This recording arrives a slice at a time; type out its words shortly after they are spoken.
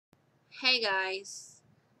Hey guys,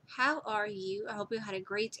 how are you? I hope you had a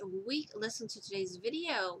great week. Listen to today's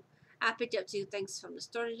video. I picked up two things from the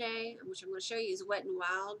store today, which I'm going to show you is Wet n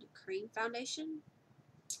Wild Cream Foundation.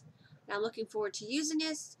 And I'm looking forward to using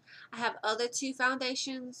this. I have other two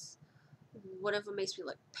foundations. One of them makes me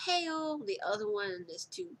look pale. The other one is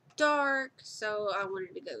too dark, so I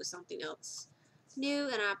wanted to go with something else new.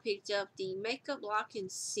 And I picked up the Makeup Lock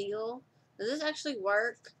and Seal. Does this actually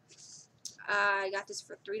work? I got this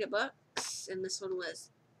for $3, and this one was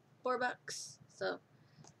 $4. So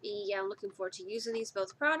yeah, I'm looking forward to using these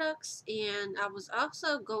both products. And I was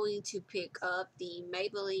also going to pick up the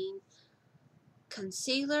Maybelline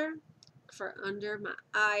concealer for under my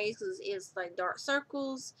eyes because it's like dark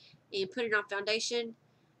circles, and put it on foundation,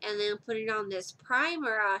 and then put it on this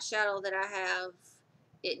primer eyeshadow that I have.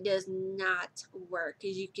 It does not work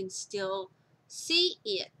because you can still see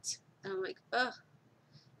it. And I'm like, ugh,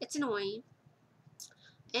 it's annoying.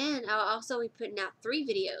 And I'll also be putting out 3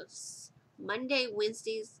 videos Monday,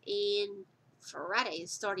 Wednesdays, and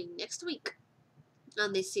Fridays starting next week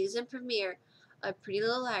on the season premiere of Pretty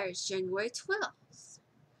Little Liars January 12th.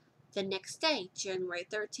 The next day, January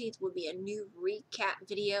 13th, will be a new recap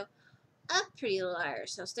video of Pretty Little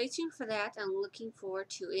Liars. So stay tuned for that. I'm looking forward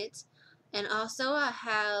to it. And also, I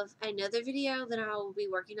have another video that I will be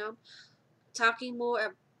working on talking more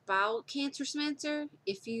about Cancer Spencer.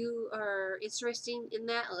 If you are interested in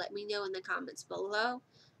that, let me know in the comments below,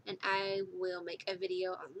 and I will make a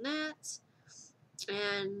video on that.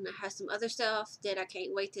 And I have some other stuff that I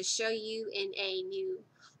can't wait to show you in a new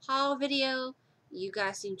haul video. You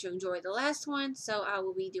guys seem to enjoy the last one, so I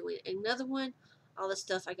will be doing another one. All the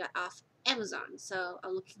stuff I got off Amazon, so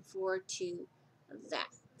I'm looking forward to that.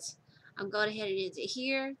 I'm going ahead and end it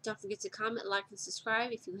here. Don't forget to comment, like, and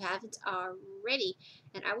subscribe if you haven't already.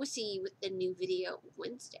 And I will see you with the new video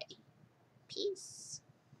Wednesday. Peace.